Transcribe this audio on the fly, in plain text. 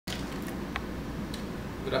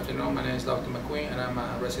Good afternoon, my name is Dr. McQueen and I'm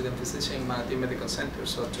a resident physician in Manatee Medical Center.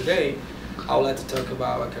 So today I would like to talk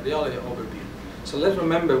about a cardiology overview. So let's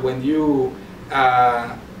remember when you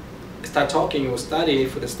start talking or studying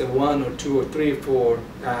for the step 1 or 2 or 3 or 4,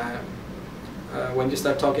 when you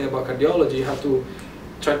start talking about cardiology, you have to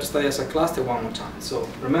try to study as a cluster one more time. So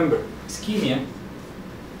remember, ischemia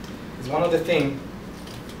is one of the things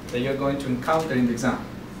that you're going to encounter in the exam.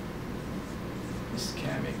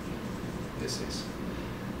 Ischemic disease.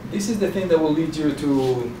 This is the thing that will lead you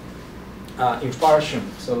to infarction.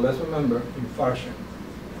 So let's remember infarction.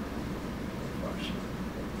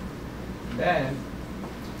 Then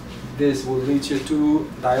this will lead you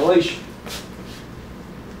to dilation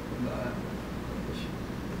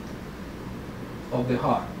of the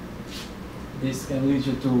heart. This can lead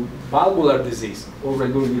you to valvular disease or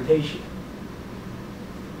regurgitation.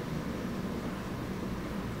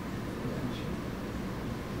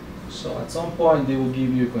 So at some point they will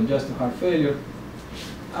give you congestive heart failure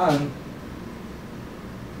and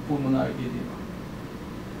pulmonary edema.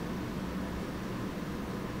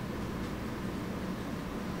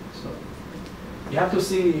 So you have to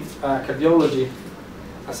see cardiology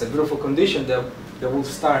as a beautiful condition that will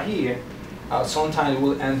start here, sometimes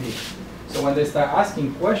will end here. So when they start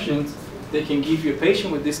asking questions, they can give you a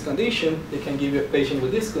patient with this condition, they can give you a patient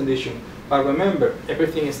with this condition, but remember,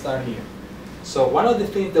 everything starts here. So one of the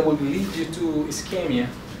things that will lead you to ischemia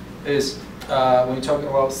is when you're talking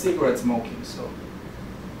about cigarette smoking. So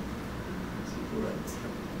cigarettes.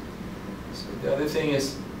 So the other thing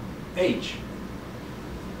is age.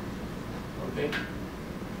 Okay.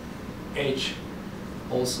 Age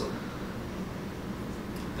also.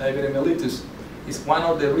 Diabetic mellitus is one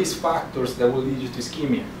of the risk factors that will lead you to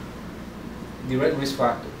ischemia. Direct risk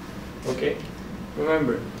factor. Okay.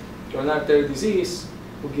 Remember, coronary artery disease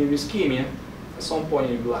will give you ischemia at some point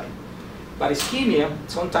in your life. But ischemia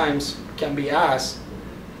sometimes can be asked.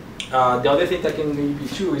 The other thing that can give you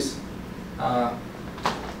too is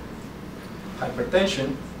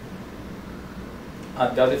hypertension.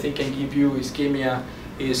 The other thing can give you ischemia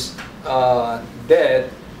is death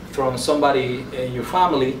from somebody in your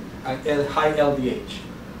family and high LDH.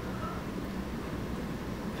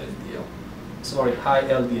 High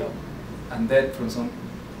LDL, and death from some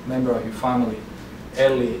member of your family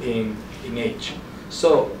early in age.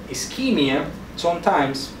 So ischemia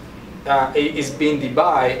sometimes is being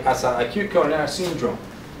divided as an acute coronary syndrome.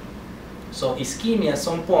 So ischemia at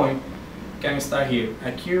some point can start here.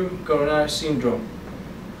 Acute coronary syndrome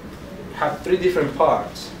have 3 different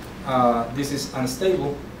parts. This is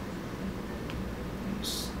unstable.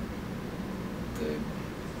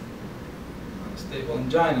 Unstable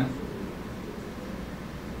angina.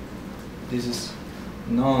 This is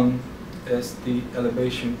known as the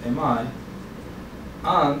elevation MI,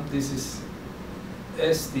 and this is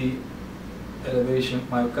ST elevation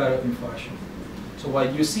myocardial infarction. So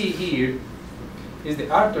what you see here is the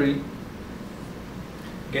artery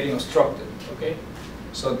getting obstructed. Okay,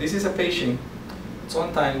 so this is a patient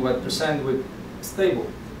sometimes will present with stable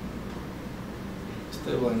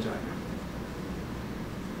angina.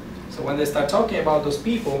 So when they start talking about those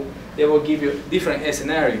people, they will give you different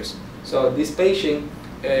scenarios. So this patient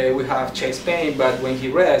will have chest pain, but when he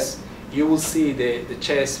rests, you will see the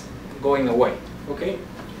chest going away. Okay,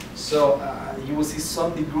 so you will see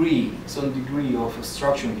some degree of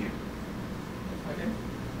obstruction here. Okay,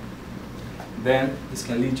 then this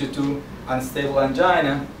can lead you to unstable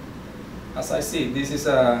angina. As I see, this is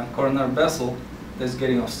a coronary vessel that's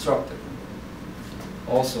getting obstructed.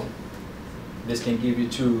 Also, this can give you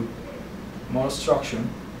to more obstruction.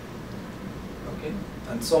 Okay,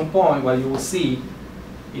 at some point, what you will see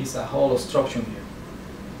is a whole obstruction here.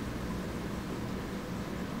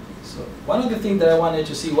 So one of the things that I wanted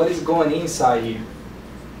to see what is going inside here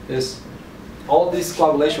is all these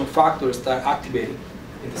coagulation factors that are activated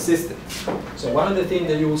in the system. So one of the things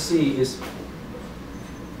that you will see is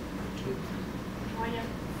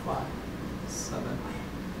 5, 7,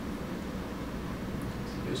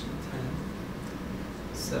 10,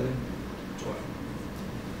 7, 12.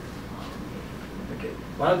 Okay.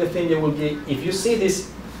 One of the things you will get, if you see this,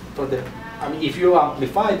 if you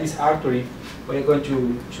amplify this artery, what you're going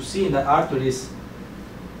to see in the artery is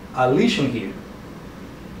a lesion here.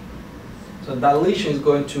 So that lesion is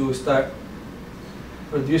going to start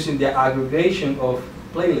producing the aggregation of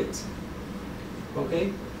platelets.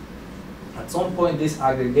 Okay? At some point, this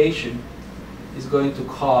aggregation is going to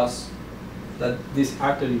cause that this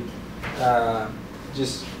artery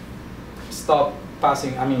just stop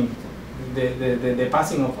passing. I mean, the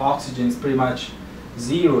passing of oxygen is pretty much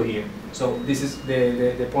 0 here. So this is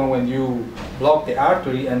the point when you block the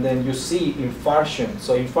artery and then you see infarction.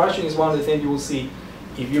 So infarction is one of the things you will see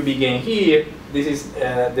if you begin here. This is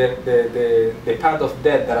the path of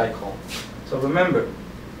death that I call. So remember,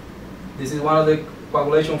 this is one of the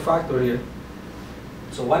coagulation factors here.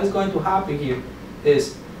 So what is going to happen here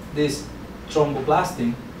is this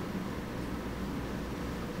thromboplastin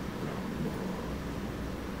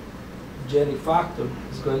genic factor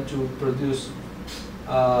is going to produce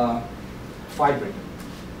fibrinogen.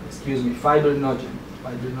 It's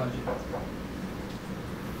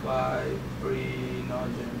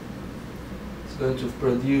going to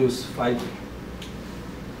produce fibrin.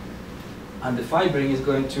 And the fibrin is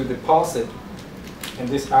going to deposit in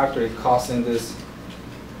this artery, causing this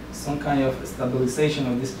some kind of stabilization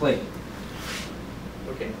of this plate.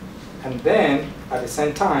 Okay. And then at the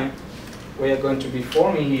same time, we are going to be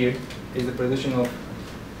forming here is the production of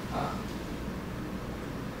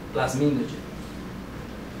plasminogen.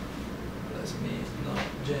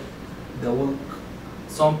 That will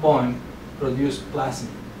at some point produce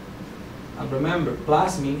plasmin. And remember,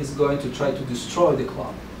 plasmin is going to try to destroy the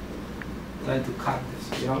clot, trying to cut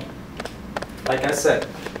this, you know? Like I said,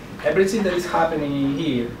 everything that is happening in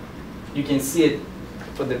here, you can see it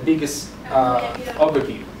for the biggest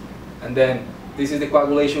overview. And then this is the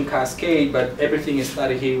coagulation cascade, but everything is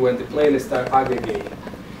started here when the platelets start aggregating.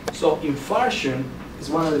 So infarction is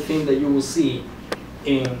one of the things that you will see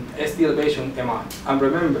in ST elevation MR. And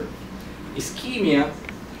remember, ischemia,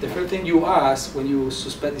 the first thing you ask when you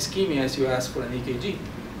suspect ischemia is you ask for an EKG.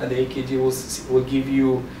 And the EKG will give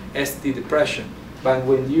you ST depression. But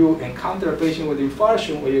when you encounter a patient with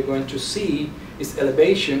infarction, what you're going to see is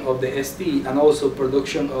elevation of the ST and also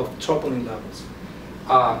production of troponin levels.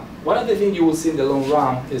 One of the things you will see in the long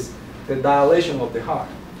run is the dilation of the heart.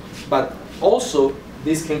 But also,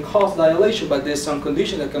 this can cause dilation, but there's some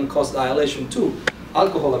condition that can cause dilation too.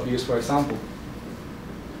 Alcohol abuse, for example.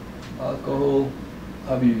 Alcohol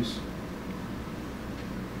abuse.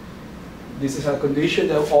 This is a condition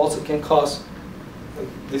that also can cause.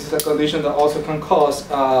 This is a condition that also can cause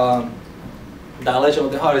dilation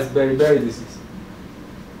of the heart. Is beriberi disease.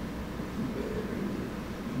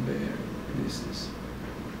 Beriberi disease.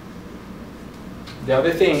 The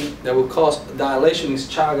other thing that will cause dilation is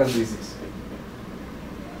Chagas disease.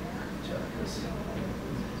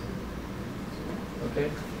 Okay,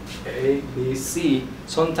 A, B, C,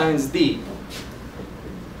 sometimes D.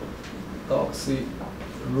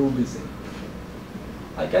 Doxorubicin.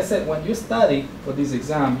 Like I said, when you study for this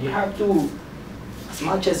exam, you have to, as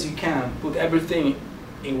much as you can, put everything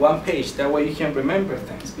in one page. That way you can remember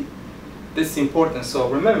things. This is important. So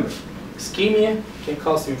remember, ischemia can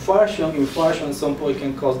cause infarction. Infarction at some point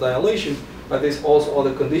can cause dilation, but there's also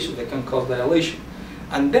other conditions that can cause dilation.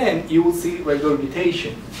 And then you will see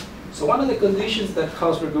regurgitation. So one of the conditions that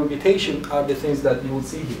cause regurgitation are the things that you will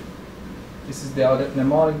see here. This is the other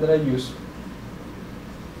mnemonic that I use.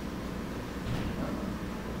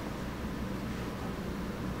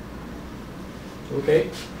 Okay,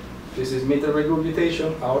 this is mitral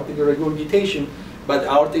regurgitation, aortic regurgitation, but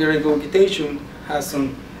aortic regurgitation has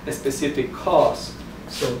some specific cause.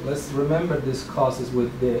 So let's remember this causes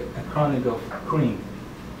with the acronym of CREAM.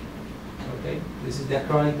 Okay, this is the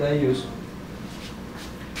acronym that I use.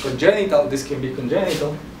 Congenital, this can be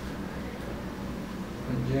congenital.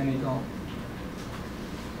 Congenital.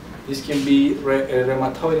 This can be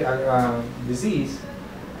rheumatoid disease.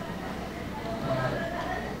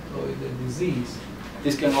 Disease.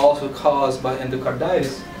 This can also be caused by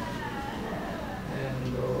endocarditis.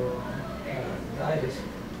 Endocarditis.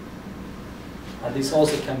 And this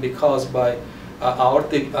also can be caused by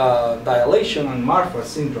aortic dilation and Marfan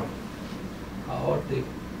syndrome. Aortic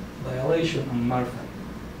dilation and Marfan.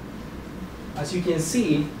 As you can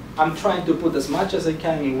see, I'm trying to put as much as I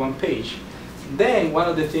can in one page. Then one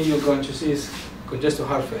of the things you're going to see is congestive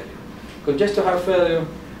heart failure. Congestive heart failure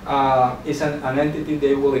is an entity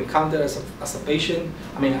they will encounter as a patient,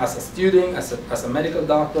 as a student, as a medical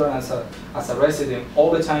doctor, as a resident,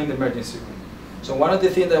 all the time in the emergency room. So one of the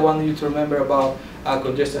things I want you to remember about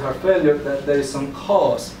congestive heart failure, that there is some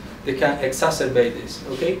cause that can exacerbate this,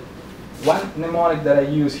 okay? One mnemonic that I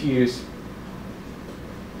use here is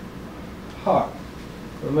heart.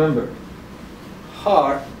 Remember,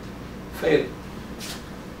 heart failure.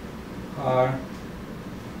 Heart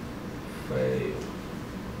failure.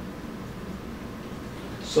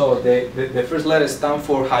 So the first letter stands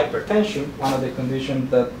for hypertension, one of the conditions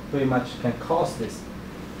that pretty much can cause this.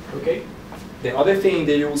 Okay? The other thing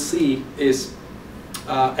that you will see is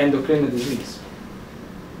endocrine disease.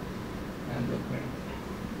 Endocrine.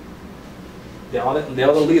 The other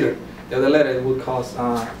letter The other letter will cause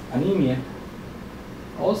anemia,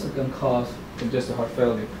 also can cause congestive heart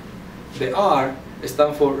failure. The R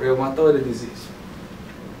stands for rheumatoid disease.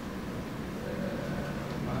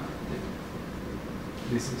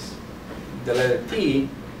 Disease. The letter T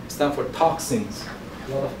stands for toxins.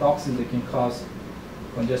 A lot of toxins that can cause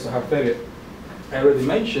congestive heart failure. I already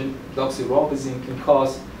mentioned doxorubicin can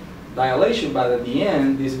cause dilation, but at the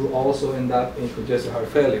end, this will also end up in congestive heart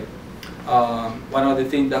failure. One other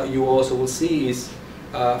thing that you also will see is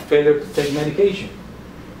failure to take medication.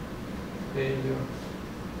 Failure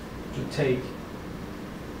to take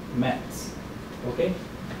meds. Okay.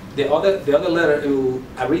 The other letter,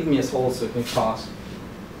 arrhythmias, also can cause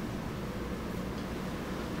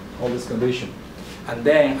all this condition. And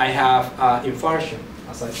then I have infarction,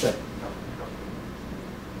 as I said.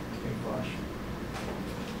 Infarction.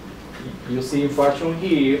 You see infarction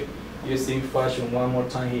here. You see infarction one more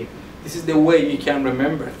time here. This is the way you can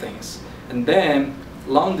remember things. And then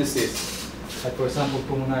lung disease, like for example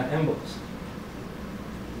pulmonary embolism,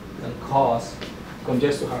 can cause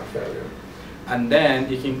congestive heart failure. And then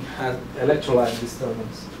you can have electrolyte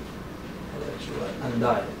disturbance, and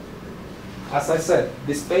die. As I said,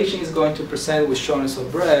 this patient is going to present with shortness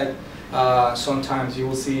of breath. Sometimes you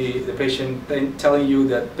will see the patient telling you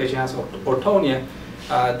that the patient has orthonia.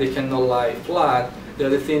 They cannot lie flat. The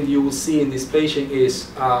other thing you will see in this patient is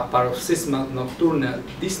paroxysmal nocturnal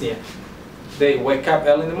dyspnea. They wake up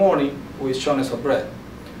early in the morning with shortness of breath.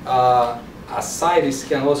 Ascites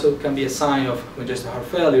can be a sign of congestive heart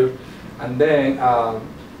failure, and then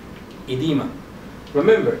edema.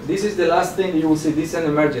 Remember, this is the last thing you will see. This is an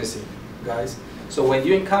emergency, guys. So when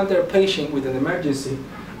you encounter a patient with an emergency,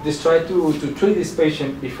 just try to treat this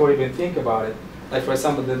patient before you even think about it. Like for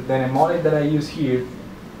example, the mnemonic that I use here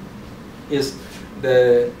is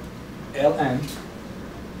the LN,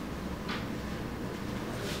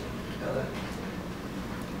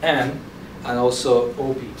 and also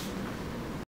OP.